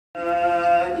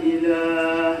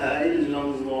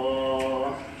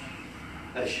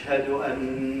أشهد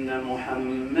أن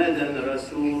محمدا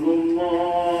رسول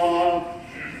الله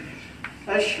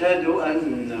أشهد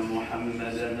أن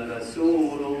محمدا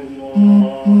رسول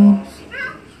الله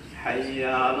حي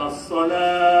على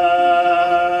الصلاة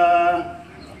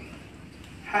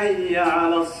حي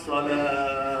على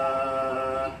الصلاة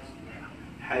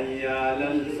حي على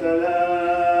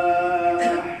الفلاح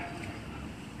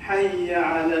حي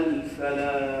على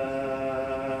الفلاح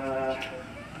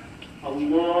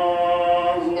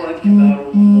الله أكبر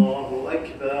الله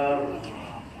أكبر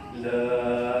لا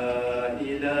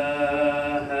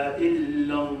إله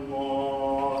إلا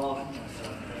الله.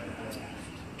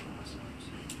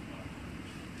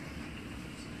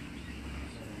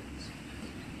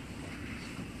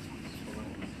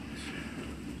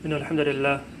 إن الحمد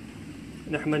لله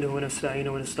نحمده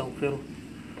ونستعينه ونستغفره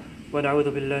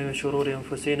ونعوذ بالله من شرور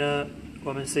أنفسنا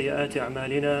ومن سيئات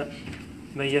أعمالنا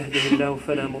من يهده الله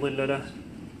فلا مضل له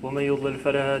ومن يضلل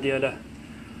فلا هادي له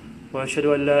وأشهد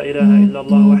أن لا إله إلا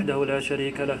الله وحده لا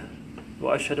شريك له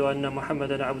وأشهد أن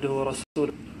محمدا عبده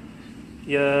ورسوله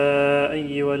يا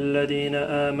أيها الذين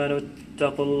آمنوا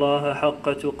اتقوا الله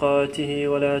حق تقاته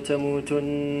ولا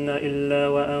تموتن إلا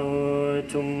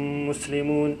وأنتم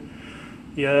مسلمون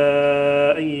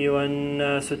يا أيها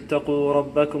الناس اتقوا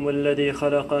ربكم الذي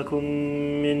خلقكم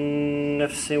من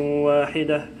نفس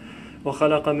واحدة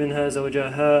وخلق منها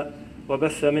زوجها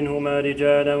وبث منهما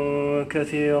رجالا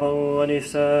كثيرا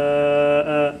ونساء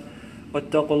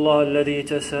واتقوا الله الذي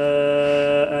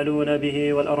تساءلون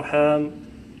به والأرحام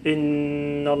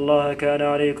إن الله كان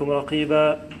عليكم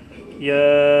رقيبا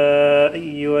يا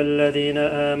أيها الذين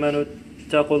آمنوا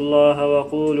اتقوا الله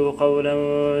وقولوا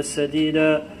قولا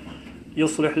سديدا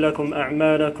يصلح لكم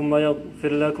أعمالكم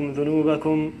ويغفر لكم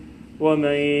ذنوبكم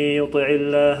ومن يطع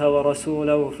الله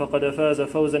ورسوله فقد فاز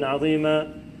فوزا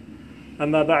عظيما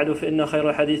أما بعد فإن خير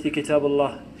الحديث كتاب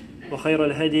الله وخير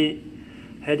الهدي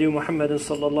هدي محمد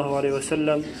صلى الله عليه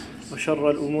وسلم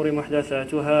وشر الأمور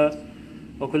محدثاتها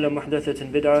وكل محدثة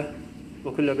بدعة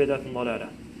وكل بدعة ضلالة.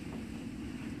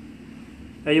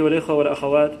 أيها الإخوة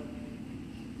والأخوات،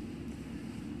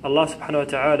 الله سبحانه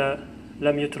وتعالى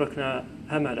لم يتركنا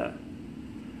هملا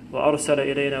وأرسل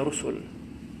إلينا رسل،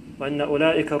 وأن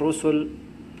أولئك الرسل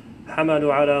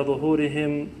حملوا على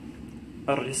ظهورهم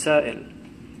الرسائل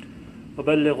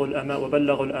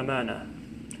وبلغوا الأمانة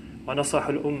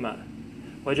ونصحوا الأمة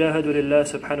وجاهدوا لله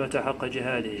سبحانه وتعالى حق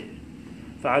جهاده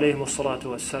فعليهم الصلاة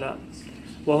والسلام،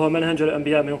 وهو منهج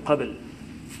الأنبياء من قبل.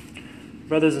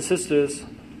 Brothers and sisters,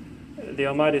 the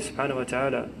Almighty subhanahu wa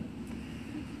ta'ala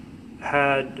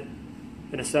had,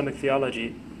 in Islamic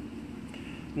theology,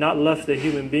 not left the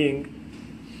human being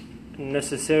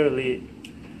necessarily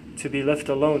to be left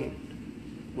alone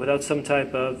without some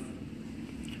type of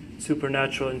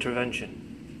supernatural intervention,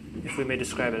 if we may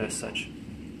describe it as such.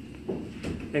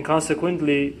 And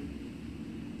consequently,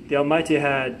 the Almighty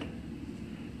had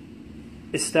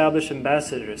established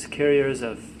ambassadors, carriers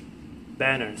of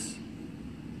banners,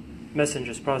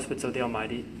 messengers, prophets of the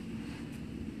Almighty,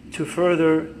 to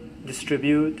further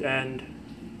distribute and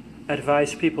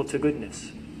advise people to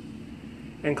goodness.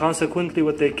 And consequently,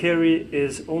 what they carry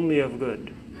is only of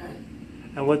good,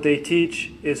 and what they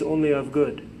teach is only of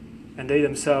good, and they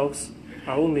themselves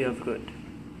are only of good.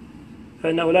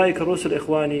 فإن أولئك الرسل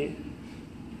إخواني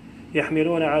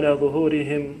يحملون على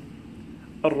ظهورهم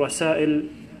الرسائل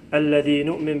الذي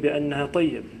نؤمن بأنها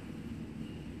طيب.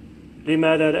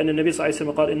 لماذا؟ لأن النبي صلى الله عليه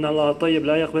وسلم قال إن الله طيب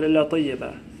لا يقبل إلا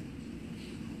طيبا.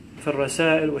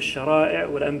 فالرسائل والشرائع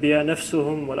والأنبياء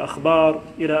نفسهم والأخبار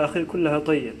إلى آخر كلها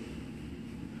طيب،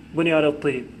 بني على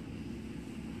الطيب.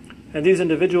 And these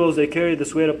individuals, they carry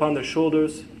this weight upon their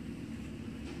shoulders,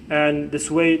 and this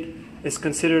weight is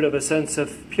considered of a sense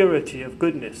of purity, of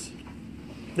goodness.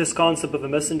 This concept of a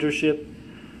messengership,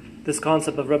 this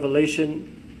concept of revelation,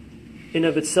 in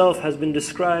of itself has been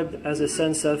described as a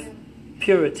sense of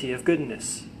purity, of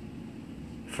goodness.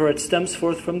 For it stems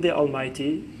forth from the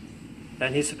Almighty,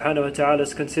 and He subhanahu wa ta'ala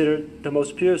is considered the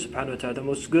most pure subhanahu wa ta'ala, the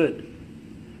most good.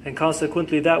 And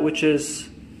consequently that which is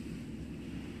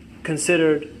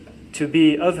considered to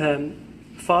be of Him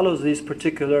follows these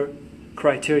particular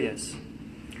criteria.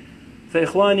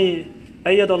 فإخواني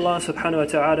أيد الله سبحانه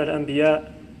وتعالى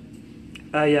الأنبياء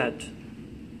آيات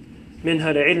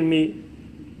منها العلمي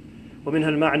ومنها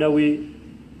المعنوي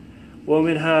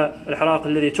ومنها الحراق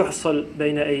الذي تحصل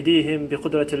بين أيديهم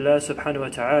بقدرة الله سبحانه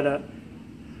وتعالى،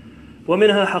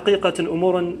 ومنها حقيقة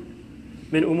أمور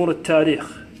من أمور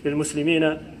التاريخ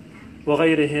للمسلمين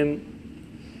وغيرهم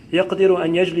يقدر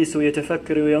أن يجلس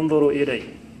ويتفكر وينظر إليه.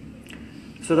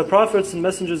 So the prophets and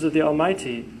messengers of the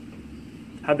Almighty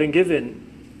have been given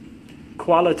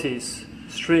qualities,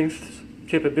 strengths,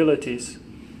 capabilities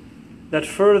that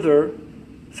further,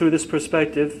 through this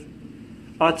perspective,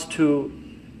 ought to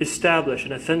establish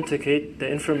and authenticate the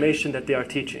information that they are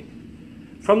teaching.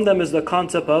 From them is the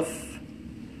concept of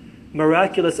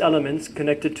miraculous elements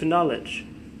connected to knowledge,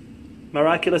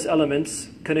 miraculous elements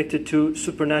connected to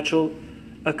supernatural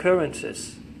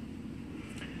occurrences.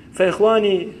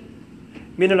 فإخواني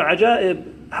من العجائب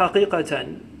حقيقة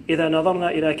إذا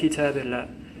نظرنا إلى كتاب الله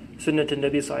سنة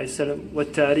النبي صلى الله عليه وسلم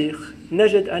والتاريخ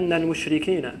نجد أن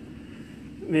المشركين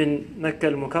من مكة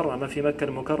المكرمة في مكة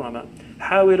المكرمة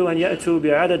حاولوا أن يأتوا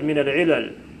بعدد من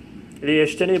العلل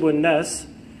ليجتنبوا الناس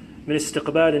من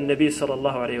استقبال النبي صلى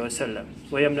الله عليه وسلم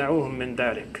ويمنعوهم من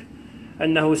ذلك،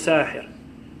 أنه ساحر،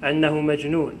 أنه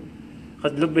مجنون،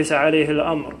 قد لبس عليه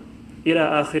الأمر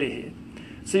إلى آخره.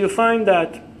 So you find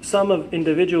that some of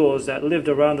individuals that lived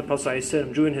around the Prophet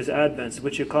ﷺ during his advent,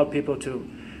 which he called people to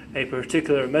a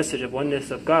particular message of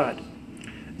oneness of God,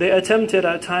 they attempted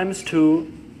at times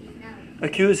to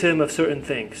accuse him of certain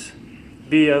things,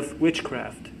 be of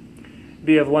witchcraft,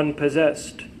 be of one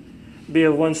possessed, be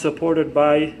of one supported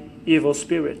by evil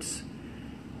spirits,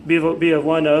 be of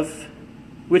one of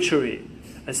witchery,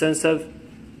 essence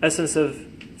of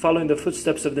following the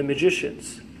footsteps of the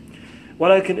magicians.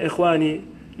 ولكن إخواني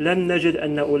لم نجد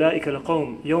أن أولئك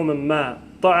القوم يوما ما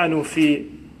طعنوا في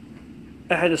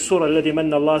أحد الصورة الذي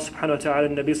من الله سبحانه وتعالى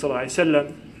النبي صلى الله عليه وسلم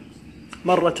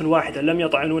مرة واحدة، لم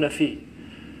يطعنون فيه،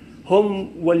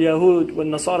 هم واليهود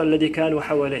والنصارى الذي كانوا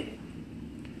حواليه،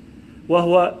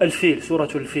 وهو الفيل، سورة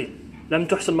الفيل لم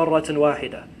تحصل مرة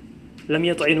واحدة، لم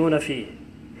يطعنون فيه.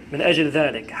 من أجل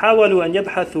ذلك حاولوا أن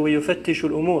يبحثوا ويفتشوا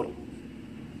الأمور،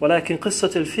 ولكن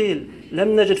قصة الفيل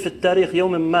لم نجد في التاريخ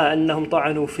يوما ما أنهم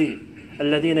طعنوا فيه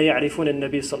الذين يعرفون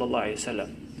النبي صلى الله عليه وسلم.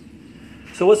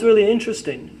 So what's really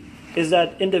interesting is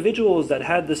that individuals that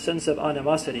had this sense of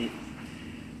animosity,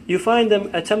 you find them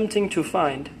attempting to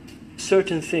find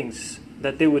certain things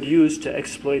that they would use to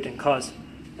exploit and cause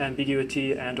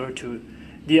ambiguity and or to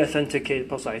de-authenticate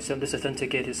Prophet ﷺ,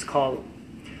 disauthenticate his call.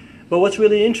 But what's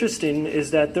really interesting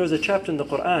is that there's a chapter in the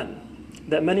Quran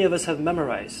that many of us have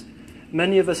memorized,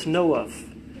 many of us know of,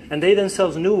 and they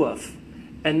themselves knew of,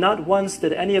 and not once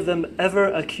did any of them ever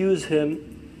accuse him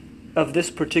of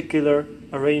this particular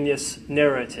erroneous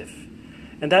narrative.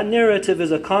 And that narrative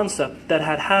is a concept that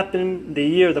had happened the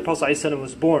year the Prophet ﷺ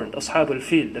was born, Ashab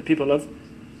al-Fil, the people of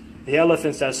the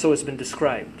elephants, as so has been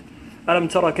described. ألم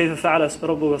ترى كيف فعل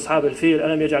ربك أصحاب الفيل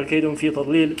ألم يجعل كيدهم في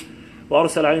تضليل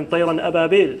وأرسل عليهم طيرا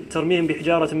أبابيل ترميهم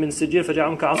بحجارة من سجيل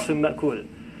فجعلهم كعصف مأكول.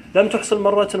 لم تحصل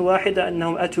مرة واحدة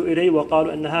أنهم أتوا إليه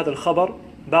وقالوا أن هذا الخبر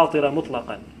باطل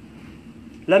مطلقا.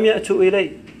 لم يأتوا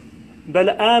إليه بل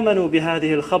آمنوا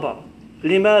بهذه الخبر.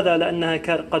 لماذا؟ لأنها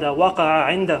قد وقع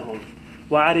عندهم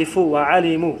وعرفوا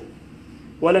وعلموا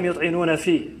ولم يطعنون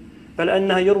فيه. بل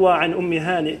أنها يروى عن أم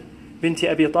هانئ بنت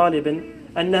أبي طالب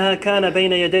أنها كان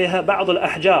بين يديها بعض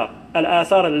الأحجار،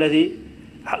 الآثار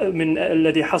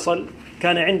الذي حصل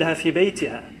كان عندها في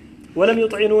بيتها، ولم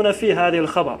يطعنون فيه هذه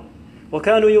الخبر.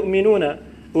 وكانوا يؤمنون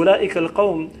أولئك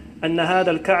القوم أن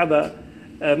هذا الكعبة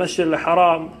مسجد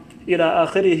الحرام إلى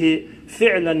آخره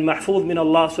فعلا محفوظ من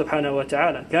الله سبحانه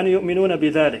وتعالى، كانوا يؤمنون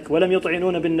بذلك ولم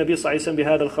يطعنون بالنبي صلى الله عليه وسلم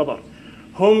بهذا الخبر.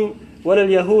 هم ولا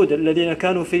اليهود الذين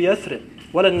كانوا في يثرب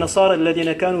ولا النصارى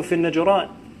الذين كانوا في النجران،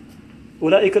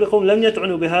 أولئك القوم لم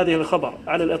يطعنوا بهذه الخبر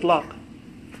على الإطلاق.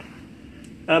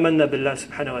 آمنا بالله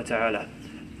سبحانه وتعالى.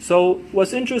 So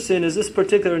what's interesting is this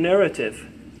particular narrative,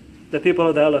 the people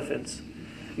of the elephants.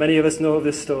 Many of us know of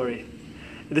this story,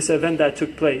 this event that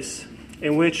took place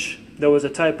in which there was a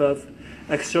type of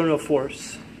external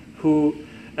force who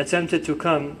attempted to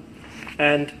come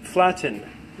and flatten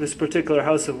this particular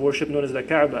house of worship known as the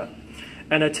Kaaba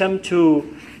and attempt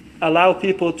to allow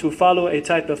people to follow a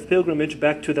type of pilgrimage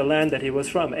back to the land that he was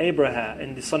from, Abraha,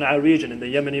 in the Sana'a region, in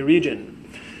the Yemeni region.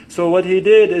 So what he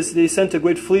did is he sent a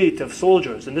great fleet of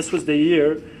soldiers, and this was the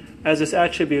year, as is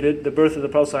attributed, the birth of the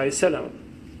Prophet ﷺ.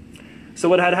 So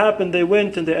what had happened, they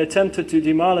went and they attempted to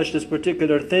demolish this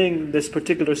particular thing, this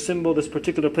particular symbol, this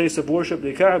particular place of worship,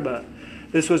 the Kaaba.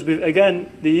 This was, again,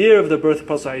 the year of the birth of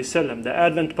Prophet ﷺ. The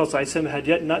advent of Prophet ﷺ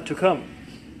had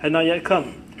not yet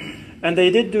come. And they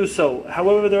did do so.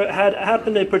 However, there had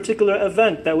happened a particular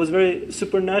event that was very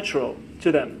supernatural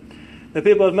to them. The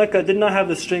people of Mecca did not have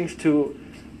the strength to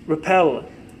repel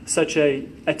such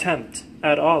an attempt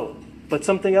at all. But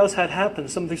something else had happened,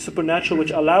 something supernatural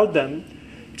which allowed them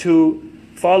to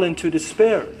fall into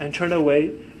despair and turn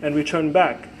away and return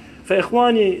back.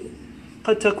 فإخواني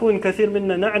قد تكون كثير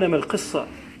منا نعلم القصة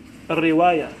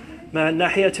الرواية مع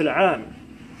الناحية العام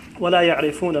ولا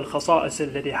يعرفون الخصائص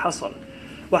الذي حصل.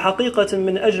 وحقيقة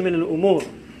من أجمل الأمور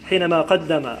حينما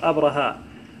قدم أبرهة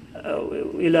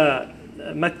إلى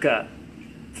مكة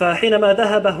فحينما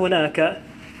ذهب هناك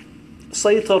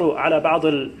سيطروا على بعض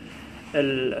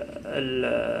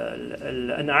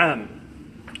الأنعام،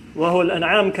 وهو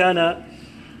الأنعام كان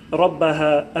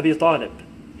ربها أبي طالب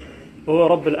وهو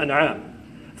رب الأنعام،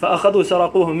 فأخذوا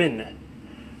سرقوه منه.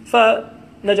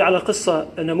 فنجعل القصة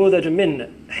نموذج منه.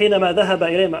 حينما ذهب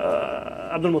إليه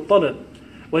عبد المطلب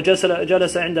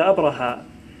وجلس عند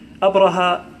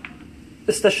أبرهة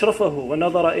استشرفه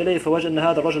ونظر إليه فوجد أن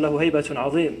هذا الرجل له هيبة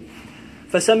عظيم،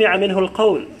 فسمع منه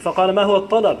القول فقال: ما هو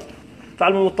الطلب؟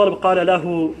 فعبد المطلب قال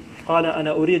له: قال: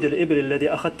 أنا أريد الإبل الذي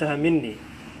أخذتها مني.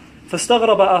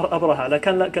 فاستغرب أبرهة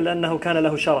لأنه كان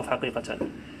له شرف حقيقة،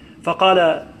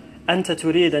 فقال: أنت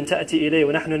تريد أن تأتي إلي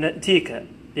ونحن نأتيك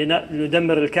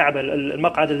لندمر الكعبة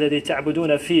المقعد الذي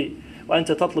تعبدون فيه،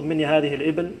 وأنت تطلب مني هذه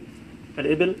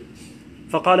الإبل؟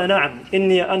 فقال: نعم،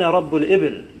 إني أنا رب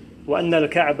الإبل، وأن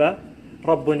الكعبة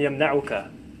رب يمنعك،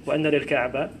 وأن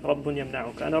للكعبة رب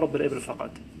يمنعك. أنا رب الإبل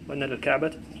فقط، وأن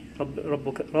للكعبة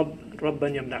ربا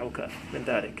يمنعك من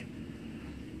ذلك.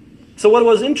 So what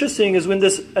was interesting is when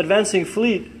this advancing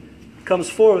fleet comes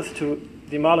forth to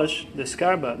demolish this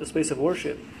Kaaba, the space of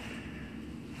worship,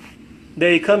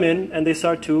 they come in and they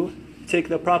start to take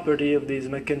the property of these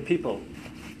Meccan people.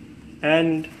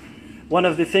 And one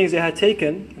of the things they had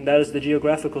taken, and that is the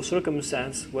geographical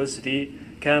circumstance, was the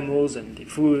camels and the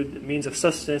food, the means of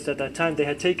sustenance at that time. They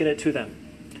had taken it to them,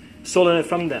 stolen it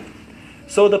from them.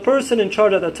 So the person in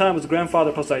charge at that time was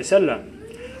grandfather Prophet ﷺ.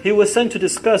 He was sent to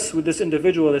discuss with this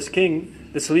individual, this king,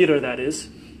 this leader that is,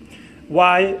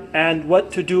 why and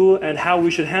what to do and how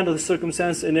we should handle the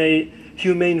circumstance in a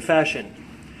humane fashion.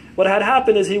 What had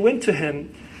happened is he went to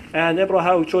him, and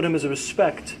Abraham showed him his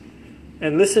respect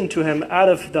and listened to him out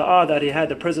of the awe that he had,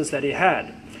 the presence that he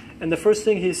had. And the first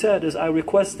thing he said is, I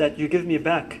request that you give me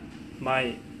back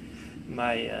my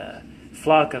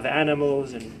flock of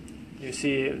animals, and you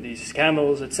see these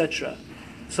camels, etc.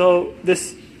 So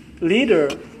this leader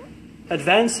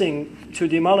advancing to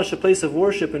demolish a place of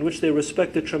worship in which they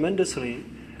respected tremendously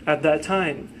at that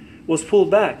time was pulled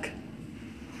back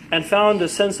and found a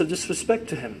sense of disrespect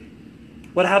to him.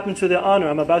 What happened to the honor?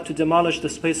 I'm about to demolish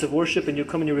this place of worship and you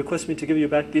come and you request me to give you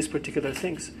back these particular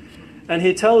things. And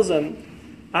he tells them,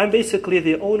 I'm basically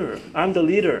the owner, I'm the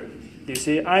leader. You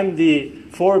see, I'm the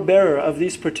forebearer of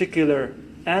these particular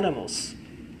animals.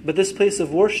 But this place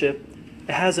of worship,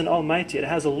 it has an Almighty, it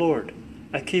has a Lord,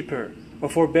 a keeper, a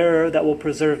forebearer that will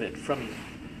preserve it from you.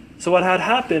 So what had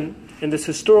happened in this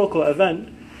historical event,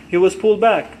 he was pulled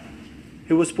back.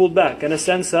 He was pulled back, and a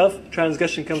sense of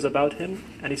transgression comes about him,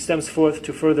 and he stems forth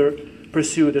to further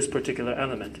pursue this particular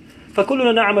element.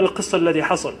 فكلنا نعمل القصة الذي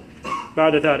حصل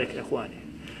بعد ذلك إخواني.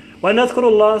 ونذكر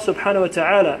الله سبحانه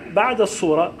وتعالى بعد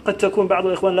الصورة. قد تكون بعض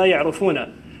الإخوان لا يعرفون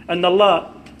أن الله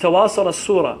تواصل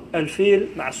الصورة الفيل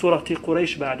مع صورة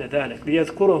قريش بعد ذلك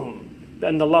ليذكرهم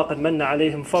بأن الله قد من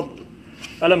عليهم فضل.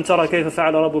 ألم ترى كيف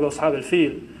فعل ربك أصحاب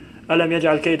الفيل ألم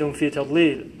يجعل كيدهم في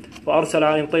تضليل وأرسل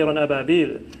عليهم طيرا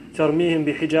أبابيل ترميهم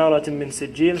بحجارة من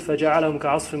سجيل فجعلهم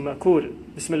كعصف مأكول.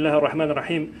 بسم الله الرحمن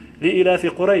الرحيم. لإلاف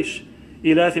قريش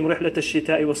إلافهم رحلة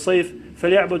الشتاء والصيف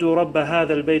فليعبدوا رب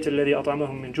هذا البيت الذي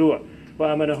أطعمهم من جوع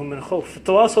وأمنهم من خوف.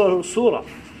 تواصل الصورة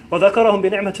وذكرهم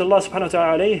بنعمة الله سبحانه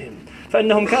وتعالى عليهم،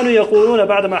 فإنهم كانوا يقولون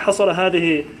بعدما حصل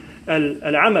هذه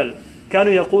العمل،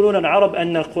 كانوا يقولون العرب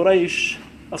أن قريش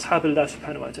أصحاب الله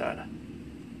سبحانه وتعالى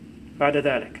بعد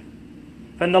ذلك،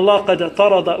 فإن الله قد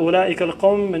طرد أولئك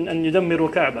القوم من أن يدمروا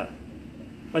كعبة،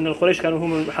 وأن القريش كانوا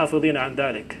هم المحافظين عن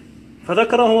ذلك.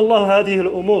 فذكرهم الله هذه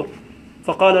الأمور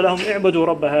فقال لهم اعبدوا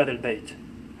رب هذا البيت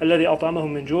الذي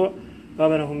أطعمهم من جوع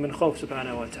وآمنهم من خوف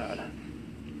سبحانه وتعالى.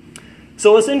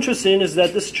 So what's interesting is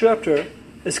that this chapter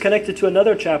is connected to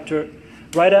another chapter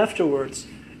right afterwards,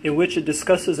 in which it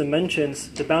discusses and mentions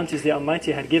the bounties the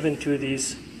Almighty had given to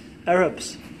these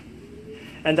Arabs.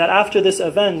 And that after this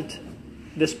event,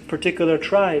 this particular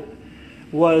tribe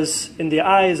was, in the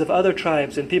eyes of other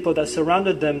tribes and people that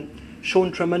surrounded them,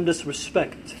 shown tremendous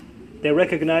respect. They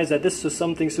recognized that this was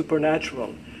something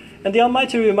supernatural. And the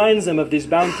Almighty reminds them of these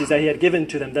bounties that He had given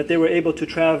to them, that they were able to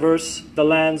traverse the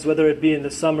lands, whether it be in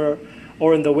the summer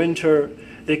or in the winter.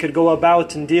 They could go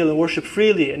about and deal and worship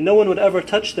freely, and no one would ever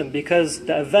touch them, because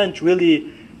the event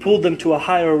really pulled them to a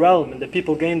higher realm, and the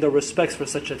people gained their respects for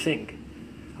such a thing.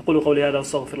 أقول قولي هذا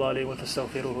وأستغفر الله لي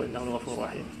وتستغفروه إنه الغفور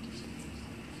الرحيم.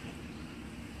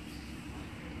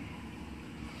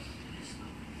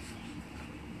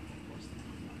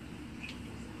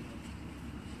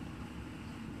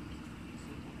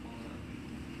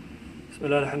 بسم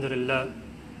الله الحمد لله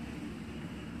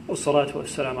والصلاة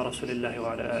والسلام على رسول الله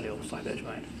وعلى آله وصحبه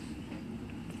أجمعين.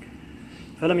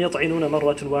 فلم يطعنون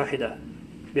مرة واحدة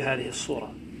بهذه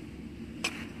الصورة.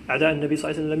 أعداء النبي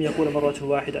صلى الله عليه وسلم لم يقولوا مرة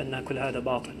واحدة أن كل هذا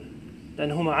باطل،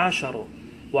 لأنهم عاشروا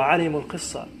وعلموا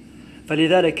القصة.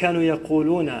 فلذلك كانوا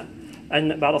يقولون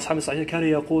أن بعض أصحاب الصحيح كانوا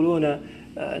يقولون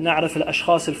نعرف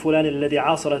الأشخاص الفلاني الذي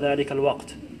عاصر ذلك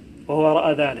الوقت وهو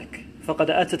رأى ذلك،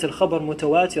 فقد أتت الخبر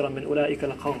متواترا من أولئك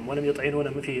القوم ولم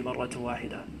يطعنون فيه مرة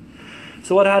واحدة.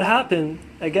 So what had happened,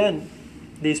 again,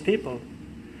 these people,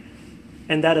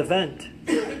 and that event,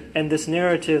 and this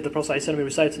narrative the Prophet ﷺ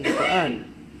recites in the Quran,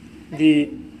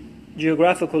 the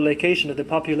geographical location of the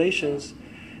populations,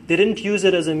 they didn't use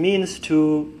it as a means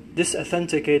to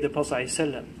disauthenticate the Prophet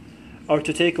ﷺ or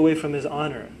to take away from his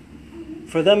honor.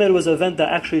 For them it was an event that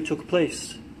actually took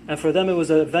place. And for them it was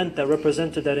an event that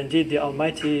represented that indeed the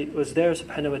Almighty was there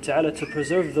subhanahu wa ta'ala to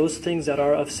preserve those things that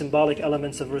are of symbolic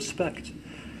elements of respect.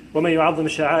 وَمَن يُعَظِّمْ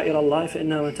شَعَائِرَ اللَّهِ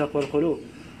فَإِنَّهَا مِن تَقْوَى الْقُلُوبِ.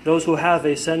 Those who have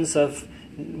a sense of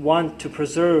want to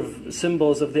preserve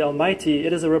symbols of the Almighty,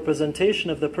 it is a representation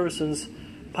of the person's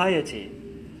piety.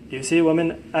 You see,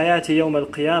 وَمِنْ آيَاتِ يَوْمَ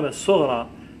الْقِيَامَةِ الصُّغْرَى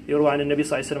يروى عن النبي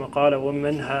صلى الله عليه وسلم قال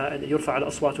ومنها يرفع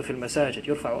الأصوات في المساجد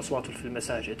يرفع الأصوات في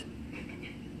المساجد.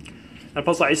 And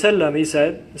Prophet ﷺ, he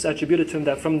said, it's attributed to him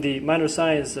that from the minor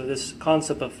signs of this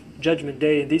concept of judgment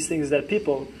day and these things, that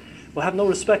people will have no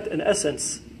respect in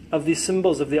essence of these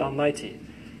symbols of the Almighty,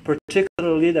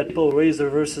 particularly that people raise their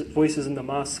voices in the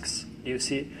mosques. You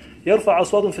see, يرفع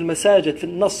أصواتهم في المساجد في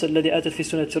النص الذي أتت في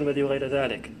سنة الترمذي وغير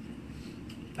ذلك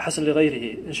حسن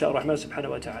لغيره إن شاء الرحمن سبحانه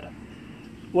وتعالى.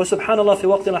 وسبحان الله في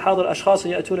وقتنا حاضر أشخاص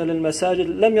يأتون للمساجد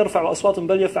لم يرفعوا أصواتهم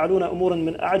بل يفعلون أمورا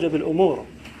من أعجب الأمور،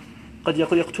 قد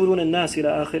يقتلون الناس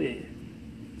إلى آخره.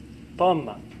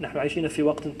 طامة، نحن عايشين في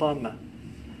وقت طامة.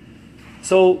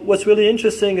 So what's really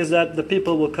interesting is that the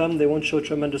people will come, they won't show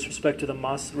tremendous respect to the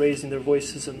mosque, raising their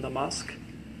voices in the mosque.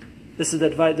 This is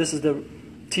the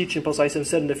teaching Prophet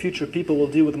said in the future people will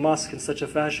deal with mosque in such a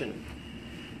fashion.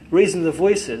 Raising the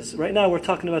voices. Right now we're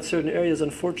talking about certain areas,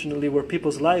 unfortunately, where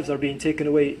people's lives are being taken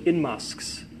away in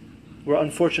mosques, where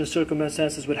unfortunate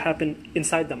circumstances would happen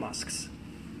inside the mosques.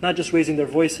 Not just raising their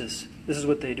voices. This is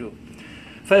what they do.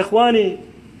 فإخواني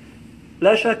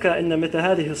لا شك أن مثل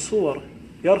هذه الصور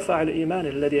يرفع الإيمان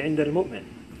الذي عند المؤمن،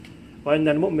 وأن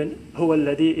المؤمن هو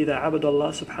الذي إذا عبد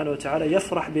الله سبحانه وتعالى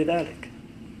يفرح بذلك،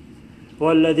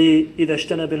 والذي إذا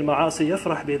اجتنب المعاصي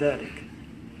يفرح بذلك،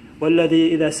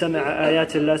 والذي إذا سمع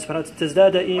آيات الله سبحانه وتعالى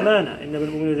تزداد إيمانا، إنما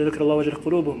المؤمنون إذا ذكر الله وجلت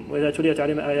قلوبهم وإذا تليت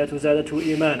عليهم آياته زادته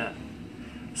إيمانا.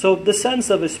 So the sense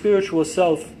of a spiritual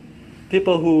self,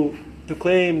 people who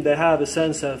claim they have a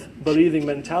sense of believing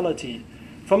mentality,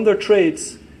 from their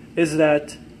traits is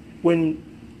that when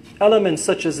elements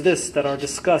such as this that are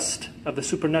discussed of the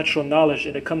supernatural knowledge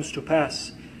and it comes to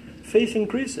pass, faith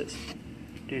increases.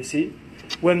 Do you see?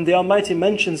 When the Almighty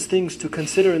mentions things to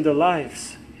consider in their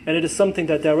lives, and it is something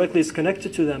that directly is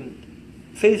connected to them,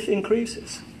 faith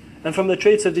increases. And from the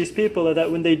traits of these people are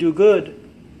that when they do good,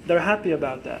 they're happy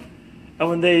about that. And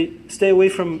when they stay away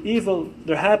from evil,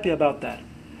 they're happy about that.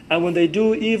 And when they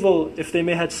do evil, if they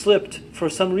may have slipped for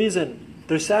some reason,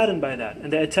 they're saddened by that.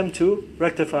 And they attempt to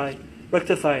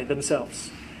rectify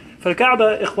themselves.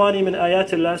 فالكعبة إخواني من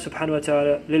آيات الله سبحانه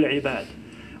وتعالى للعباد.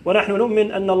 ونحن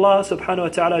نؤمن أن الله سبحانه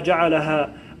وتعالى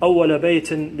جعلها أول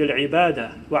بيت للعبادة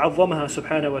وعظمها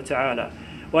سبحانه وتعالى،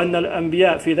 وأن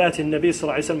الأنبياء في ذات النبي صلى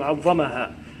الله عليه وسلم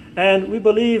عظمها. And we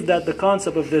believe that the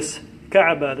concept of this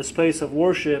Kaaba, this place of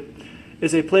worship,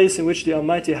 is a place in which the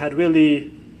Almighty had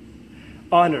really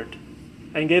honored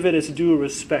and gave it its due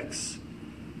respects.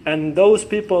 And those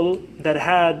people that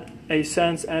had a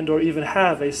sense and or even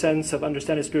have a sense of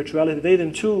understanding spirituality, they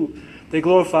then too, they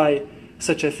glorify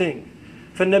such a thing.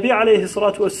 فالنبي عليه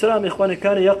الصلاة والسلام إخواني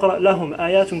كان يقرأ لهم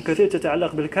آيات كثيرة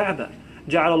تتعلق بالكعبة.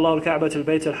 جعل الله الكعبة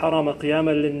البيت الحرام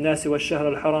قياما للناس والشهر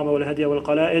الحرام والهدي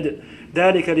والقلائد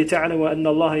ذلك لتعلموا أن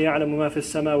الله يعلم ما في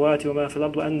السماوات وما في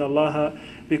الأرض وأن الله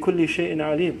بكل شيء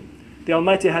عليم. The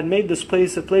Almighty had made this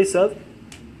place a place of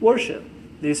worship.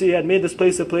 You see, He had made this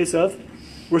place a place of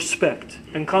respect,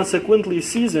 and consequently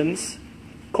seasons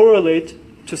correlate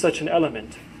to such an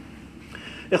element.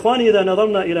 إخواني إذا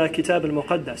نظرنا إلى كتاب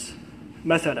المقدس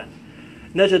مثلا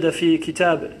نجد في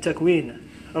كتاب تكوين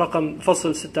رقم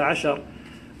فصل 16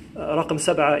 رقم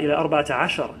 7 إلى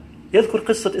 14 يذكر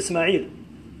قصة إسماعيل،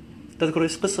 تذكر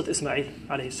قصة إسماعيل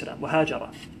عليه السلام وهاجر.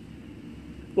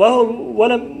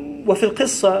 وفي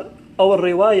القصة أو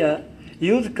الرواية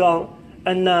يذكر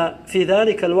أن في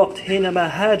ذلك الوقت حينما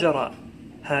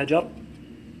هاجر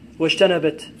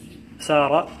واجتنبت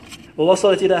سارة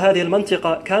ووصلت إلى هذه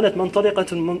المنطقة، كانت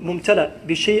منطقة ممتلأ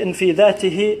بشيء في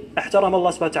ذاته احترم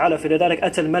الله سبحانه وتعالى، فلذلك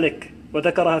أتى الملك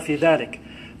وذكرها في ذلك.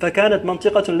 فكانت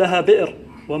منطقة لها بئر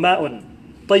وماء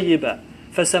طيبة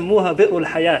فسموها بئر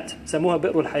الحياة، سموها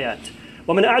بئر الحياة.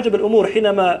 ومن أعجب الأمور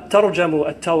حينما ترجموا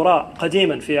التوراة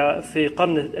قديما في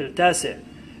قرن التاسع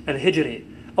الهجري،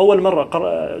 أول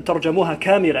مرة ترجموها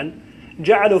كاملا،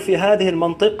 جعلوا في هذه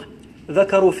المنطق،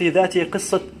 ذكروا في ذاته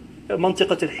قصة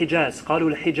منطقة الحجاز. قالوا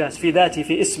الحجاز في ذاته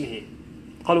في اسمه،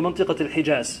 قالوا منطقة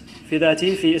الحجاز في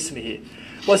ذاته في اسمه.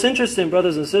 What's interesting,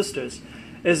 brothers and sisters,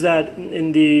 is that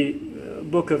in the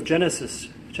book of Genesis,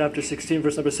 chapter 16,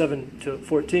 verse number 7 to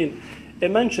 14,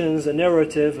 it mentions a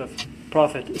narrative of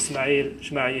Prophet Ishmael,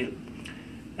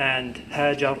 and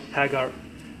Hagar,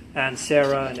 and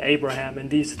Sarah, and Abraham, and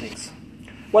these things.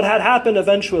 What had happened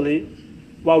eventually,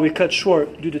 while we cut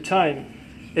short due to time,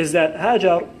 is that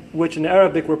Hagar, which in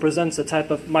Arabic represents a type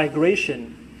of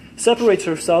migration, separates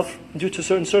herself due to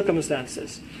certain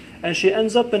circumstances. And she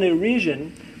ends up in a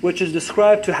region which is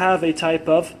described to have a type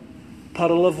of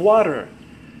puddle of water,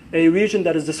 a region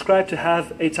that is described to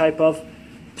have a type of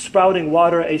sprouting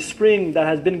water, a spring that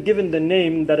has been given the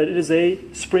name that it is a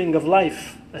spring of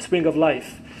life, a spring of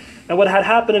life. And what had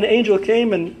happened, an angel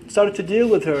came and started to deal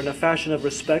with her in a fashion of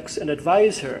respects and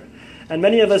advise her. And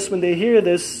many of us, when they hear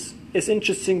this, it's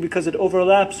interesting because it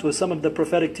overlaps with some of the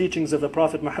prophetic teachings of the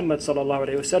Prophet Muhammad sallallahu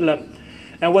alaihi wasallam.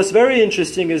 And what's very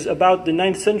interesting is about the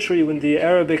 9th century, when the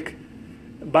Arabic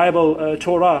Bible,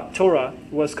 Torah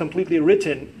was completely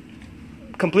written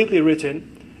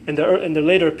in the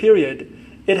later period.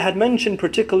 It had mentioned,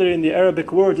 particularly in the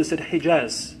Arabic words, it said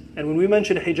Hijaz. And when we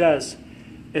mention Hijaz,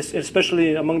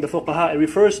 especially among the fuqaha, it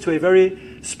refers to a very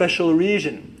special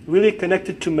region, really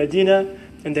connected to Medina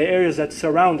and the areas that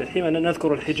surround it. حين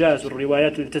نذكر الحجاز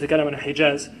والروايات التي تتكلم عن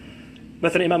الحجاز.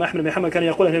 مثلا إمام أحمد بن محمد كان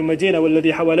يقول أن المدينة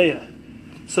والذي حواليها.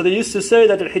 So they used to say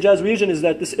that the Hijaz region is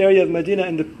that this area of Medina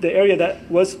and the area that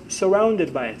was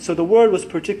surrounded by it. So the word was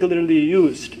particularly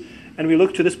used. And we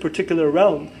look to this particular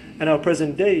realm in our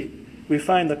present day, we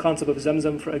find the concept of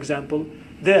Zamzam, for example,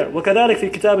 there. وكذلك في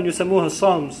كتاب يسموها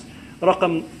الصامز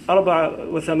رقم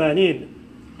 84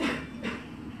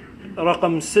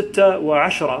 رقم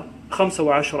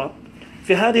 15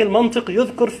 في هذه المنطق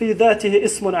يذكر في ذاته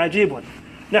اسم عجيب.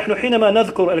 نحن حينما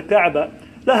نذكر الكعبة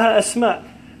لها أسماء،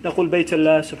 نقول بيت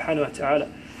الله سبحانه وتعالى،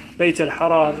 بيت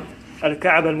الحرام،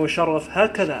 الكعبة المشرف،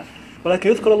 هكذا. ولكن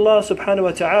يذكر الله سبحانه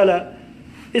وتعالى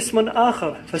اسم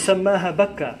آخر فسماها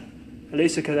بكة،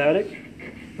 أليس كذلك؟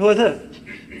 هو ذا،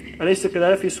 أليس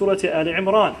كذلك في سورة آل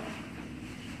عمران؟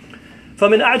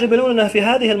 فمن أعجب الأمور أنها في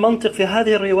هذه المنطق، في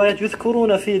هذه الروايات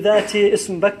يذكرون في ذاته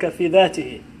اسم بكة في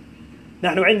ذاته.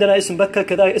 نحن عندنا اسم بكة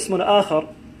كذلك اسم آخر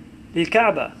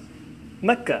للكعبة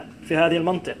مكة في هذه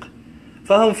المنطق.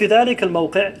 فهم في ذلك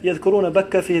الموقع يذكرون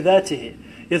بكة في ذاته،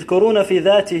 يذكرون في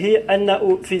ذاته أن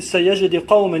سيجد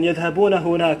قوما يذهبون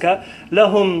هناك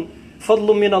لهم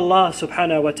فضل من الله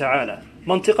سبحانه وتعالى،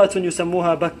 منطقة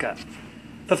يسموها بكة.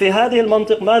 ففي هذه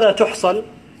المنطق ماذا تحصل؟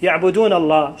 يعبدون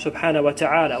الله سبحانه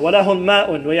وتعالى، ولهم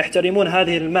ماء ويحترمون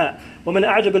هذه الماء. ومن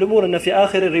أعجب الأمور أن في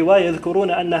آخر الرواية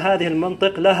يذكرون أن هذه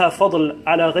المنطق لها فضل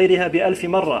على غيرها ب1000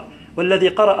 مرة. والذي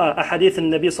قرأ أحاديث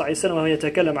النبي صلى الله عليه وسلم وهو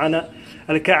يتكلم عن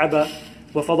الكعبة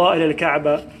وفضائل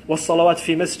الكعبة والصلوات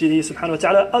في مسجده سبحانه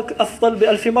وتعالى أفضل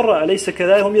ب1000 مرة، أليس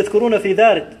كذلك؟ هم يذكرون في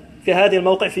ذلك في هذه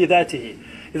الموقع في ذاته.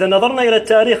 إذا نظرنا إلى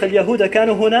التاريخ، اليهود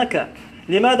كانوا هناك.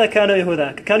 لماذا كانوا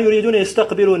هناك؟ كانوا يريدون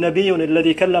يستقبلوا نبي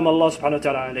الذي كلم الله سبحانه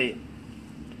وتعالى عليه،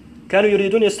 كانوا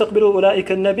يريدون يستقبلوا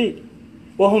أولئك النبي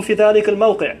وهم في ذلك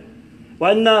الموقع.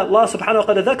 وأن الله سبحانه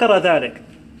قد ذكر ذلك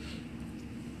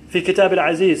في كتاب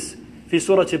العزيز في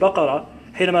سورة بقرة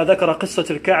حينما ذكر قصة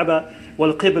الكعبة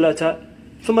والقبلة.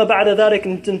 ثم بعد ذلك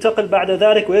تنتقل بعد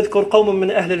ذلك ويذكر قوم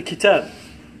من أهل الكتاب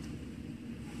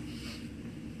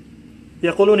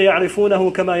يقولون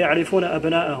يعرفونه كما يعرفون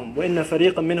أبناءهم وإن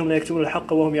فريقا منهم لا يكتمون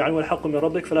الحق وهم يعلمون الحق من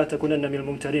ربك فلا تكونن من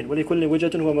الممترين ولكل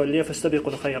وجهة هو موليها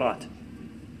فاستبقوا الخيرات.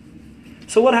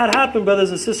 So what had happened,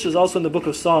 brothers and sisters, also in the book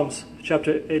of Psalms,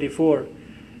 chapter 84,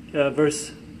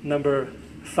 verse number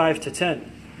 5 to 10,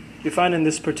 we find in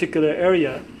this particular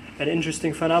area an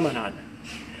interesting phenomenon.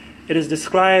 It is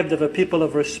described of a people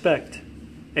of respect,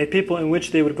 a people in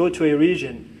which they would go to a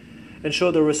region and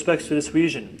show their respects to this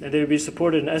region, and they would be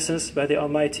supported in essence by the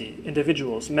Almighty,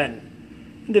 individuals,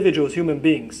 human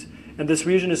beings. And this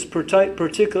region is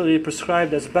particularly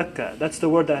prescribed as Bakka. That's the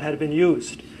word that had been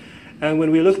used. And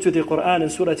when we look to the Quran in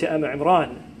Surah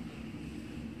Imran,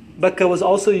 Bakka was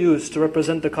also used to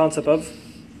represent the concept of,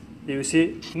 you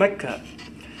see, Mecca.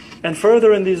 And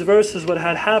further in these verses, what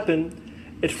had happened,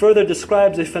 it further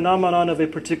describes a phenomenon of a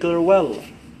particular well.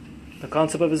 The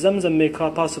concept of Zamzam may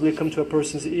possibly come to a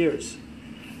person's ears.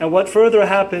 And what further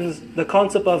happens, the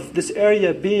concept of this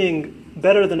area being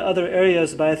better than other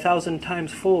areas by 1,000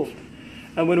 times fold.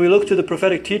 And when we look to the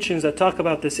prophetic teachings that talk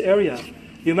about this area,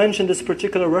 you mentioned this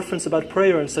particular reference about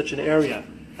prayer in such an area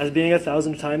as being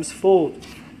 1,000 times fold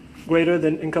greater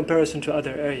than in comparison to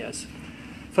other areas.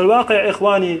 فالواقع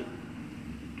إخواني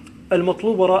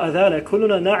المطلوب وراء ذلك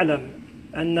كلنا نعلم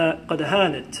أن قد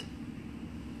هانت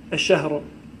الشهر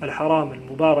الحرام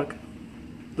المبارك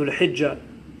ذو الحجة،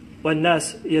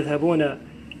 والناس يذهبون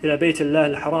إلى بيت الله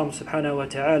الحرام سبحانه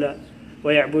وتعالى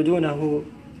ويعبدونه،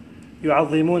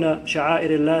 يعظمون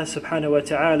شعائر الله سبحانه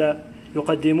وتعالى،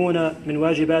 يقدمون من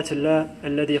واجبات الله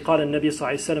الذي قال النبي صلى الله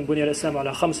عليه وسلم بني الإسلام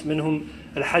على 5 منهم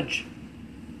الحج.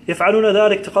 يفعلون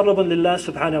ذلك تقربا لله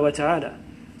سبحانه وتعالى.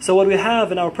 So what we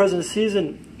have in our present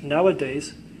season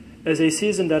nowadays is a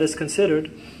season that is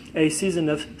considered a season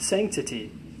of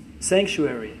sanctity,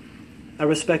 sanctuary, a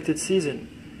respected season,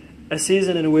 a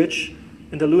season in which,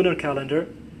 in the lunar calendar,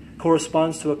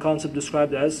 corresponds to a concept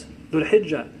described as Dhul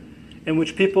Hijjah, in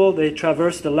which people, they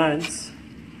traverse the lands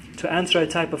to answer a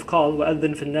type of call,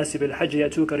 وَأَذِّنْ فِي النَّاسِ بِالْحَجِّ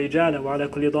يَأْتُوكَ رِجَالًا وَعَلَى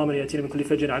كُلِّ ضَامِرٍ يَأْتِينَ مِنْ كُلِّ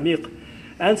فَجٍّ عَمِيقٍ,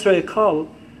 answer a call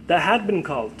that had been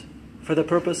called for the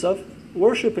purpose of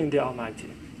worshipping the Almighty.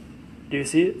 Do you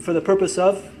see? For the purpose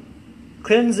of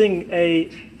cleansing a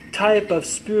type of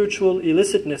spiritual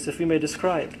illicitness, if we may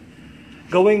describe.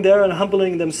 Going there and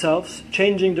humbling themselves,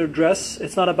 changing their dress.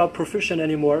 It's not about profession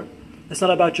anymore. It's not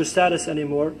about your status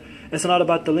anymore. It's not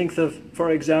about the length of,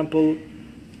 for example,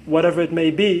 whatever it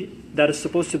may be that is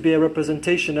supposed to be a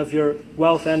representation of your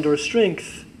wealth and or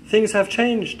strength. Things have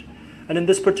changed. And in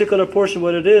this particular portion,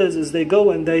 what it is they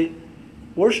go and they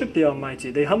worship the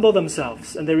Almighty. They humble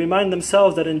themselves and they remind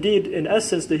themselves that indeed, in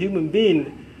essence, the human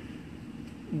being,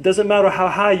 doesn't matter how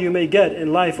high you may get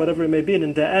in life, whatever it may be, and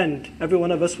in the end, every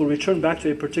one of us will return back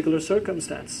to a particular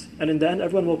circumstance. And in the end,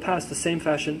 everyone will pass the same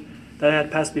fashion that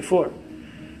had passed before.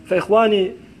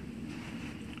 فإخواني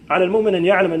على المؤمن أن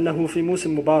يعلم أنه في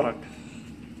موسم مبارك،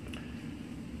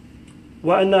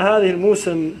 وأن هذه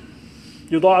الموسم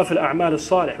يضاعف الأعمال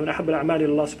الصالح ونحب الأعمال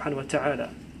إلى الله سبحانه وتعالى،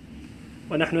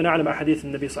 ونحن نعلم أحاديث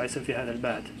النبي صلى الله عليه وسلم في هذا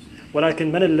الباب.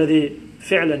 ولكن من الذي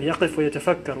فعلا يقف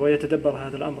ويتفكر ويتدبر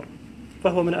هذا الأمر؟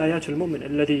 فهو من آيات المؤمن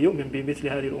الذي يؤمن بمثل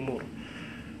هذه الأمور.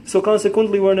 So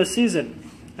consequently, we're in a season,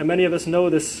 and many of us know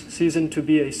this season to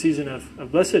be a season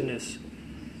of blessedness.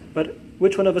 But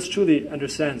which one of us truly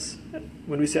understands?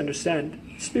 When we say understand,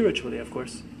 spiritually, of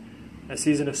course. A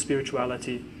season of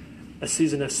spirituality, a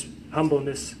season of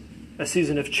humbleness, a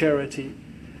season of charity,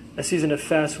 a season of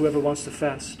fast, whoever wants to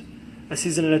fast, a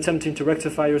season in attempting to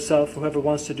rectify yourself, whoever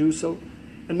wants to do so,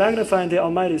 and magnifying the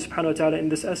Almighty subhanahu wa ta'ala in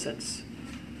this essence.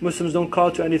 Muslims don't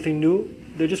call to anything new,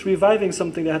 they're just reviving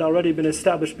something that had already been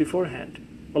established beforehand.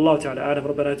 والله تعالى أعلم.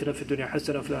 ربنا آتنا في الدنيا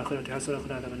حسنة وفي الآخرة حسنة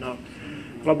وقنا عذاب النار.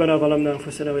 ربنا ظلمنا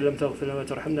أنفسنا وإن لم تغفر لنا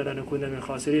وترحمنا لنكون من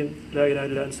الخاسرين. لا إله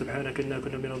إلا أنت سبحانك إنا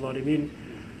كنا من الظالمين.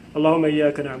 اللهم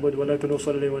إياك نعبد ولك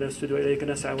نصلي ونسجد وإليك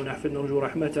نسعى ونحفظ نرجو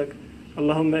رحمتك.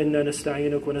 اللهم إنا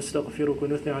نستعينك ونستغفرك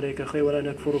ونثني عليك خير ولا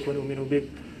نكفرك ونؤمن بك.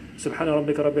 سبحان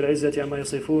ربك رب العزة عما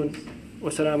يصفون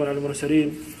وسلام على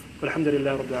المرسلين والحمد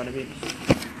لله رب العالمين.